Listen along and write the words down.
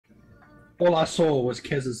all I saw was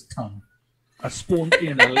Kez's tongue. I spawned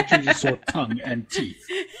in, I literally just saw tongue and teeth.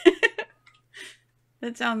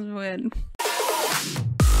 That sounds weird.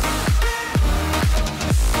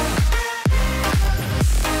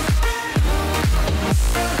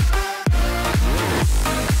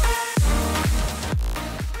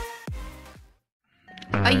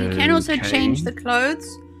 Oh, you can also change the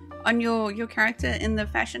clothes on your character in the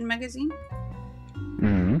fashion magazine.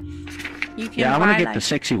 You can I want to get like... the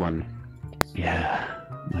sexy one. Yeah,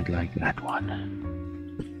 I'd like that one.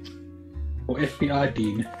 Or FBI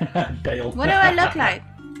Dean. Dale. What do I look like?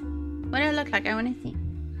 What do I look like? I want to see.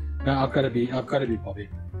 No, I've got to be Bobby.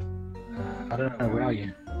 I don't know, where are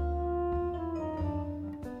you?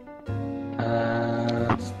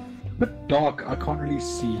 It's a bit dark, I can't really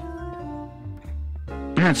see.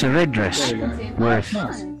 Yeah, it's a red dress. There we go. Worth.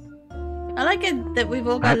 Nice. I like it that we've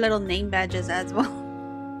all got little name badges as well.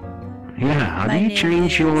 Yeah, how do you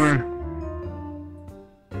change your...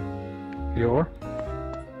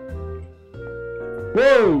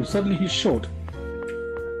 Whoa! Suddenly he's short.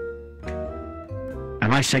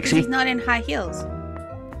 Am I sexy? He's not in high heels.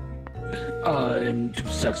 I'm too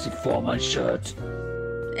sexy for my shirt.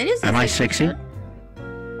 It is. Am I sexy?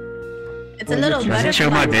 It's a little Does it show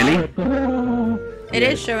my belly? It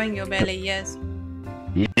is showing your belly, yes.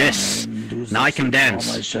 Yes. Now I can dance.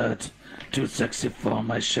 For my shirt. Too sexy for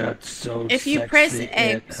my shirt. So if you sexy press it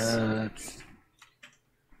X, hurts.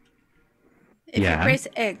 if you press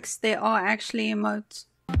X, there are actually emotes.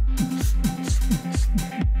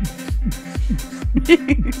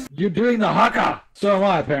 You're doing the haka. So am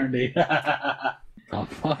I, apparently. Oh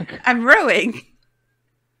fuck! I'm rowing.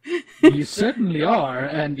 You certainly are,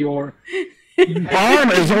 and your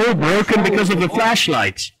arm is all broken because of the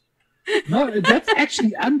flashlight. No, that's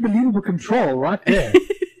actually unbelievable control right there.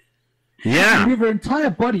 Yeah. You move her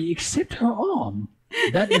entire body except her arm.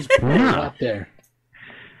 That is right there.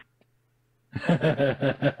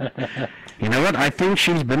 You know what? I think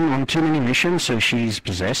she's been on too many missions, so she's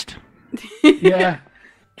possessed. Yeah.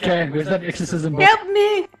 Okay, where's that exorcism book? Help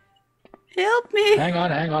me! Help me! Hang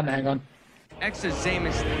on.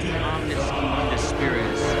 Exozamus de omnis mundus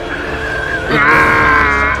spiritus.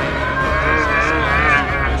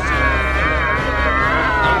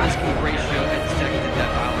 Omnis congratio et secta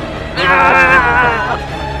devaluum.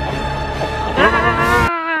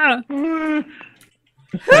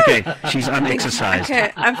 Okay, she's unexercised.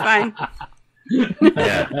 Okay, I'm fine.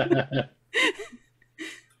 Yeah.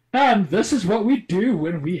 And this is what we do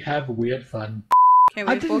when we have weird fun. Okay,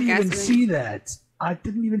 I didn't even see that.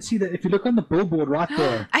 If you look on the billboard right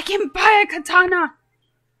there. I can buy a katana!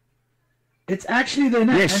 It's actually there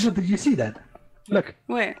now. Yes. Angela, did you see that? Look.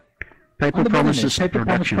 Where? Paper Promises Paper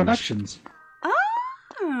Promise Productions.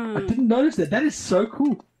 Oh. I didn't notice that. That is so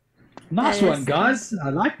cool. Nice one, guys. I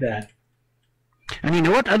like that. And you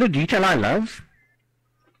know what other detail I love?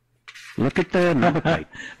 Look at the number plate.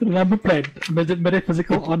 The number plate.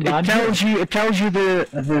 Metaphysical online. It tells you the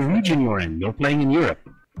region you're in. You're playing in Europe.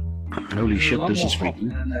 Holy shit, this is freaky.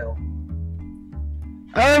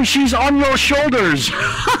 Oh, she's on your shoulders!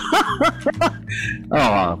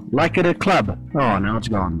 Oh, like at a club. Oh, now it's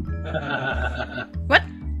gone. What?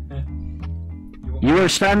 You were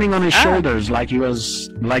standing on his shoulders like you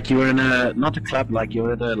were in a, not a club, like you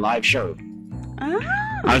were at a live show. Oh.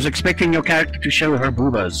 I was expecting your character to show her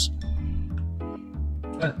boobas.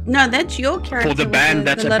 No, that's your character. For the band,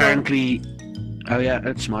 that's little... apparently... Oh yeah,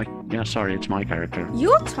 it's my... Yeah, sorry, it's my character.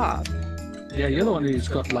 Your top. Yeah, you're the one who's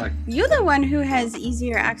got like... You're the one who has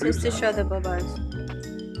easier access to show the bobos.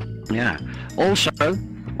 Yeah. Also,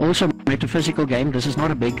 metaphysical game, this is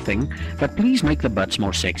not a big thing, but please make the butts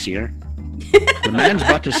more sexier. The man's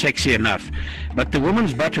butt is sexy enough, but the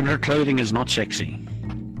woman's butt in her clothing is not sexy.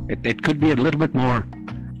 It could be a little bit more...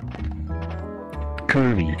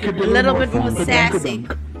 curvy. A little bit more sassy.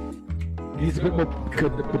 He's a bit more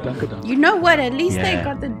pedunk. You know what? At least they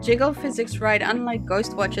got the jiggle physics right, unlike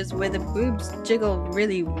Ghost Watchers, where the boobs jiggle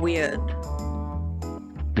really weird.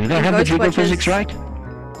 Do they have the jiggle physics right?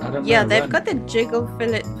 Yeah, they've got the jiggle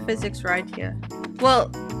physics right here. Well,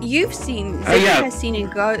 you've seen, Ziggy has seen in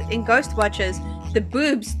Ghost Watchers, the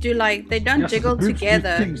boobs do like, they don't jiggle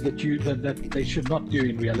together. Things that they should not do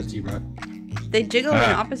in reality, right? They jiggle in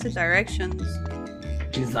opposite directions.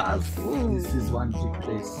 Jesus. Ooh. This is one big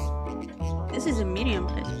place. This is a medium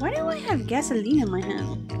place. Why do I have gasoline in my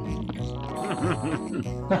hand?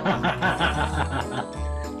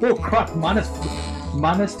 Oh crap,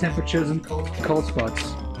 minus temperatures and cold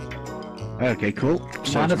spots. Okay, cool.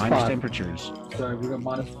 So minus minus temperatures. So we got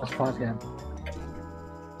minus 5 again.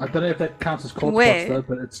 I don't know if that counts as cold Where? spots though,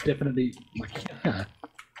 but it's definitely like here.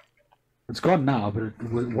 It's gone now, but it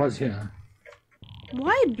was here.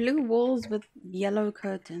 Why blue walls with yellow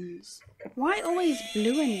curtains? Why always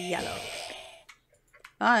blue and yellow?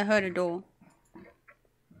 Oh, I heard a door.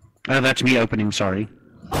 Oh, that's me opening, sorry.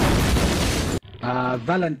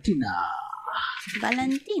 Valentina.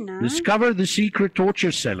 Valentina? Discover the secret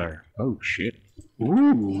torture cellar. Oh, shit.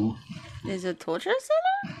 Ooh. There's a torture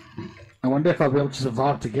cellar? I wonder if I'll be able to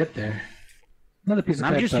survive to get there. Another piece of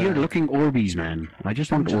paper. I'm just here looking Orbeez, man. I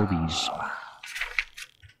just want Orbeez.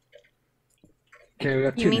 Okay, we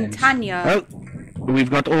got two You mean names. Tanya? Oh,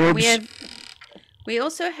 we've got orbs. We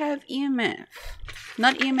also have EMF.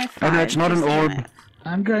 Not EMF 5. Oh, no, it's not an just orb. EMF.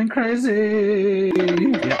 I'm going crazy.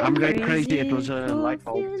 Yeah, I'm going crazy. It was a light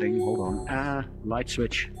bulb thing. Hold on. Light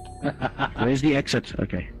switch. Where's the exit?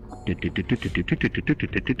 Okay.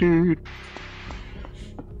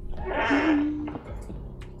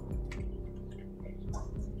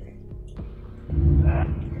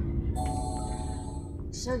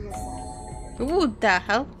 Show yourself. Ooh, the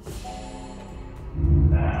hell?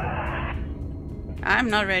 I'm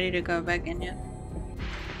not ready to go back in yet.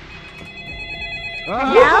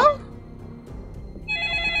 Oh!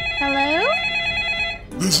 Hello?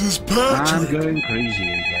 This is Patrick. I'm going crazy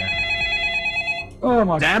again. Oh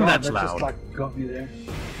my Damn, god, that's that loud. just like got me there.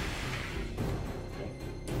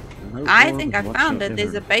 No I orb think I found it.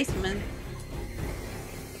 There's a whatsoever. basement.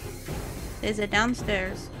 There's a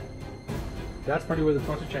downstairs. That's probably where the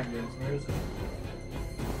torture chamber is. Where is it?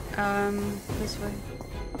 This way.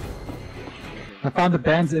 I found the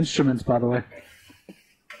band's instruments, by the way.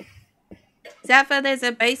 Zaffa, there's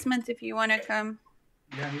a basement if you want to come.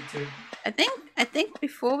 Yeah, me too. I think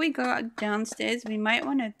before we go downstairs, we might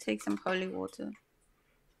want to take some holy water.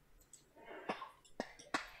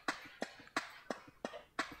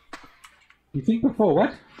 You think before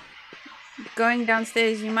what? Going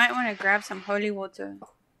downstairs, you might want to grab some holy water.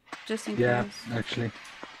 Just in Yeah, case. actually.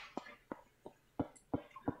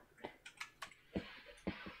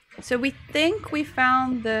 So we think we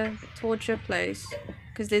found the torture place.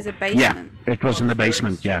 Because there's a Yeah, basement. it was in the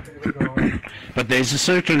basement, yeah. But there's a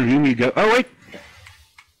certain room you go. Oh, wait!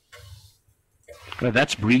 Oh,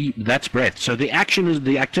 that's breath. So the action is,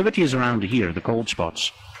 the activity is around here, the cold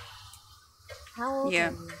spots. How old Yeah.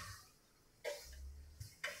 are you?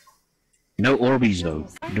 No Orbeez, though.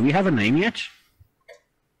 Do we have a name yet?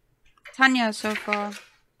 Tanya so far.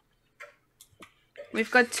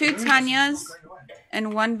 We've got 2 Tanyas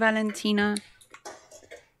and 1 Valentina.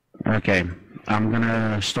 Okay, I'm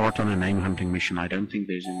gonna start on a name hunting mission. I don't think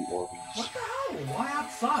there's any Orbeez. What the hell? Why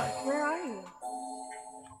outside? Where are you?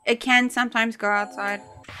 It can sometimes go outside.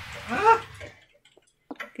 Ah!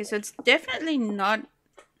 Okay, so it's definitely not...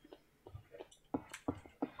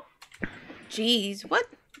 Jeez, what?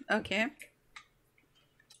 Okay.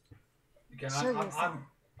 Okay, Show yourself.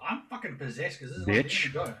 I'm fucking possessed because this is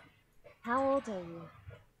Bitch. not letting me go. How old are you?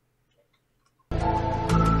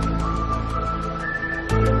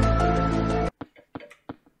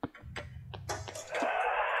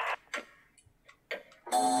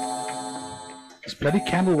 This bloody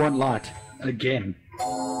candle won't light. Again.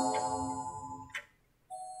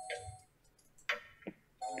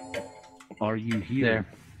 Are you here?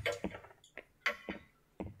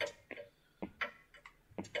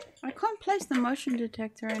 I can't place the motion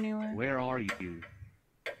detector anywhere. Where are you?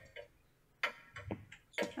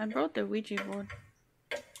 I brought the Ouija board.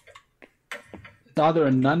 It's either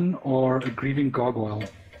a nun or a grieving gargoyle.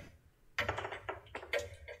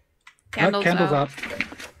 Candles, candles out. out.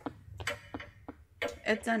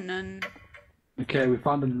 It's a nun. Okay, we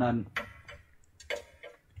found a nun.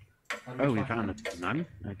 Oh, we found a nun?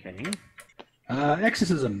 Okay.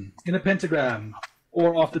 Exorcism in a pentagram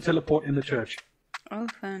or after teleport in the church. Oh,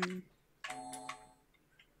 fun.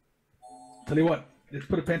 Tell you what, let's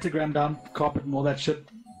put a pentagram down, carpet and all that shit.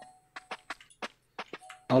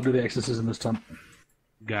 I'll do the exorcism this time.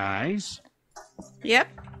 Guys, Yep.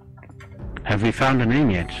 have we found a name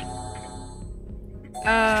yet?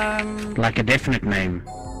 Like a definite name?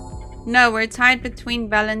 No, we're tied between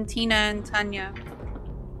Valentina and Tanya.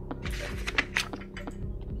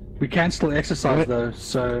 We can still exercise though,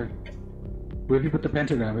 so where have you put the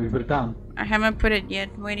pentagram? Have you put it down? I haven't put it yet.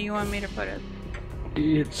 Where do you want me to put it?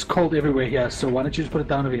 It's cold everywhere here, so why don't you just put it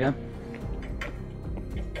down over here?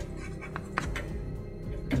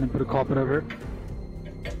 And then put a carpet over it.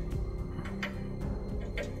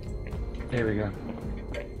 There we go.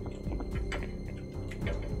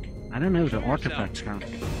 I don't know, the artifacts count.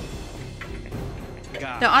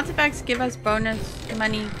 The artifacts give us bonus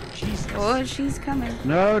money. Jesus. Oh, she's coming.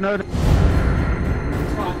 No, no, no.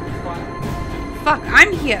 It's fine, it's fine. Fuck,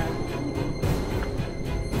 I'm here.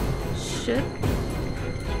 Shit.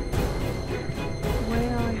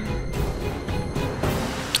 Where are you?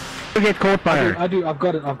 get caught by her. I do. I've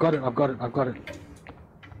got it. I've got it. I've got it. I've got it.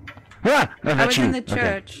 Ah! Oh, I that's was you. in the Okay.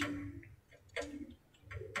 church.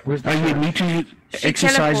 Where's the Oh, you church? need to She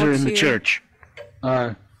exercise her in teleports the you. church.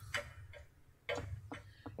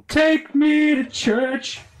 Take me to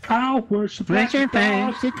church. I'll worship like a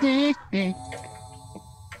dog.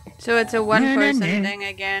 So it's a one-person thing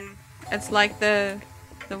again. It's like the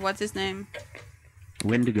what's his name?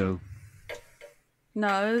 Wendigo.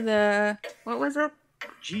 No, what was it?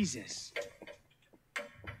 Jesus.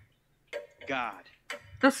 God.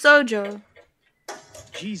 The Sojo,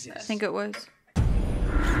 Jesus. I think it was.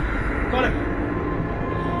 Got him.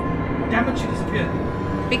 Damn it, she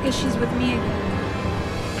disappeared. Because she's with me again.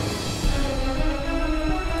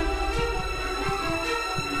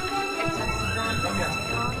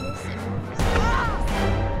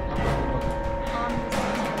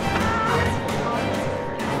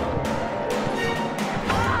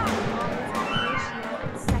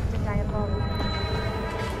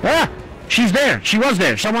 Ah! She's there! She was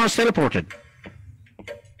there! Someone was teleported.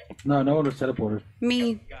 No, no one was teleported.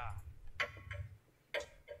 Me.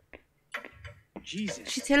 Jesus.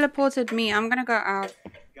 She teleported me. I'm gonna go out.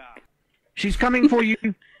 God. She's coming for you.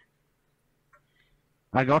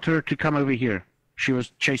 I got her to come over here. She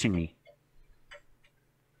was chasing me.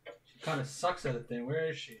 She kind of sucks at it then. Where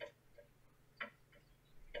is she?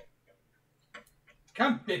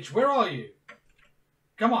 Come, bitch. Where are you?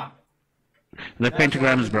 Come on. The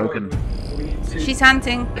pentagram is broken. She's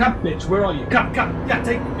hunting. Come, bitch. Where are you? Come, come. Yeah,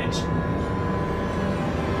 take me, bitch.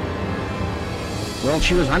 Well,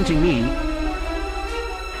 she was hunting me.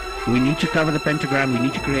 We need to cover the pentagram. We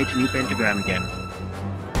need to create a new pentagram again.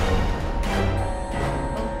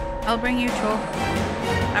 I'll bring you chalk.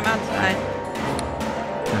 I'm outside.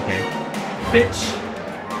 Okay.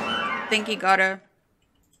 Bitch. Think he got her.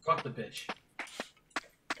 Got the bitch.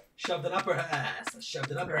 Shoved it up her ass. I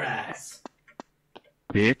shoved it up her ass.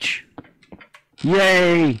 Bitch.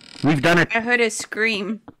 Yay! We've done it. I heard her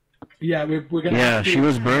scream. Yeah, we're gonna. Yeah, have to- she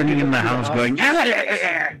was burning in the house going...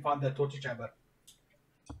 Find that torture chamber.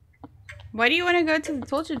 Why do you want to go to the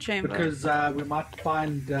torture chamber? Because we might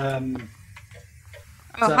find some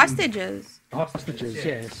hostages. hostages,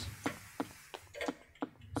 yes.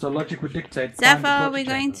 So logic would dictate. Zephyr, we're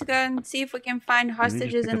going to go and see if we can find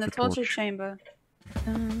hostages in the torture chamber.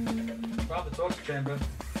 Find the torture chamber.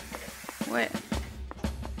 Where?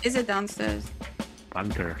 Is it downstairs?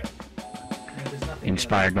 Bunker. Yeah, there's nothing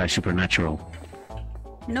Inspired by Supernatural.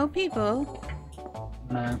 No people.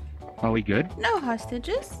 No. Are we good? No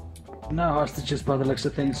hostages. No hostages by the looks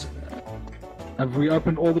of things. Have we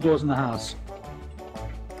opened all the doors in the house?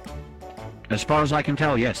 As far as I can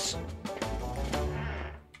tell, yes.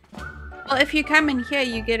 Well, if you come in here,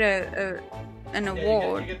 you get an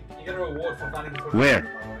award. You get a reward for finding the torture Where?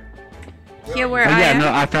 chamber. Here where Oh, I yeah, am.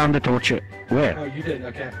 no, I found the torture. Oh, Where? you did.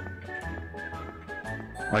 Okay.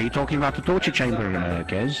 Are you talking about the torture chamber,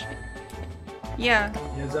 Kez? Yeah.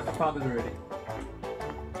 Yeah, Zephyr found it already.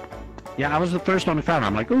 Yeah, I was the first one who found it.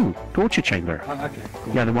 I'm like, ooh, torture chamber. Oh, okay.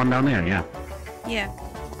 Cool. Yeah, the one down there, yeah. Yeah.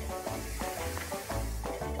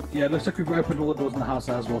 Yeah, it looks like we've opened all the doors in the house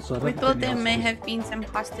as well. So I don't We think thought there anything may else have been some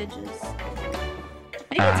hostages.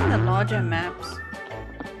 Maybe it's in the larger maps. is-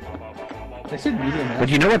 They said medium. But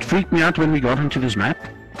you know what freaked me out when we got into this map?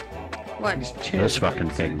 What? These chairs This are fucking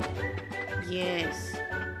insane. thing. Yes.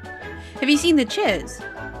 Have you seen the chairs?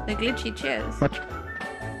 The glitchy chairs. What?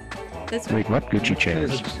 This Wait, what? Gucci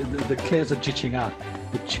chairs. The chairs are glitching out.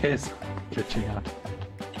 The chairs are glitching out.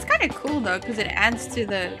 It's kind of cool though, because it adds to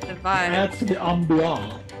the vibe. Adds to the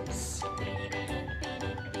ambiance.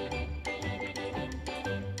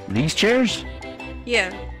 These chairs?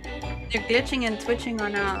 Yeah. They're glitching and twitching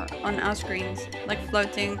on our screens, like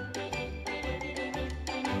floating.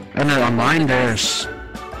 Oh no, on mine there's...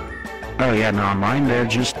 Oh yeah, no, on mine they're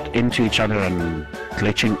just into each other and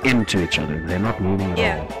glitching into each other. They're not moving at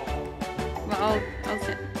Yeah. all. Well, I'll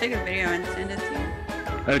take a video and send it to you.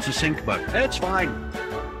 Oh, it's a sync bug. It's fine.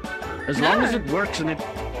 As long as No. it works and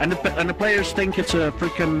the players think it's a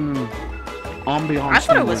freaking ambiance. I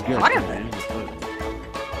thought it thing, was we're good. part of it.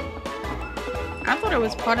 I thought it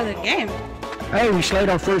was part of the game. Oh, we slayed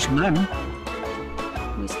our first nun.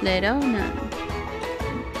 We slayed our nun.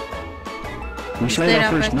 We slayed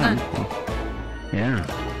our first nun. nun. Yeah.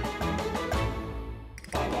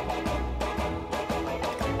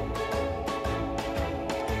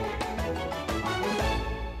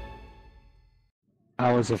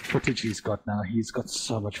 Hours of footage he's got now. He's got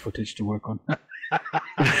so much footage to work on.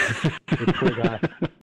 The poor guy.